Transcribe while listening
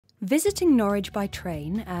Visiting Norwich by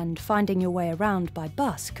train and finding your way around by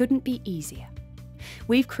bus couldn't be easier.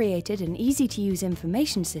 We've created an easy-to-use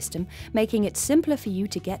information system, making it simpler for you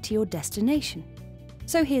to get to your destination.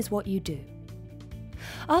 So here's what you do.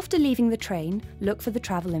 After leaving the train, look for the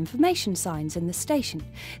travel information signs in the station.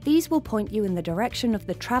 These will point you in the direction of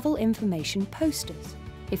the travel information posters.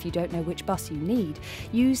 If you don't know which bus you need,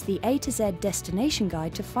 use the A to Z destination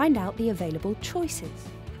guide to find out the available choices.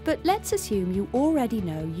 But let's assume you already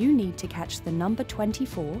know you need to catch the number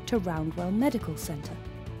 24 to Roundwell Medical Centre.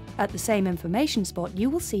 At the same information spot, you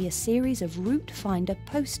will see a series of route finder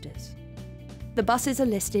posters. The buses are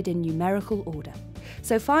listed in numerical order,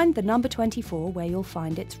 so find the number 24 where you'll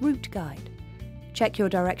find its route guide. Check your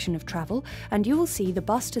direction of travel and you will see the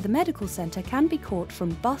bus to the medical centre can be caught from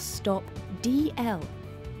bus stop DL.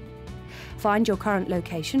 Find your current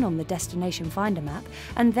location on the destination finder map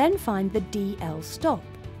and then find the DL stop.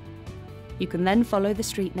 You can then follow the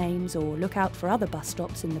street names or look out for other bus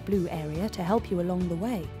stops in the blue area to help you along the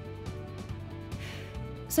way.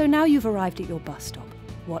 So now you've arrived at your bus stop.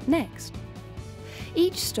 What next?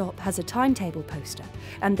 Each stop has a timetable poster,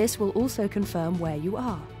 and this will also confirm where you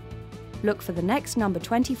are. Look for the next number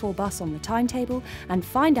 24 bus on the timetable and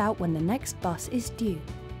find out when the next bus is due.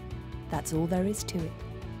 That's all there is to it.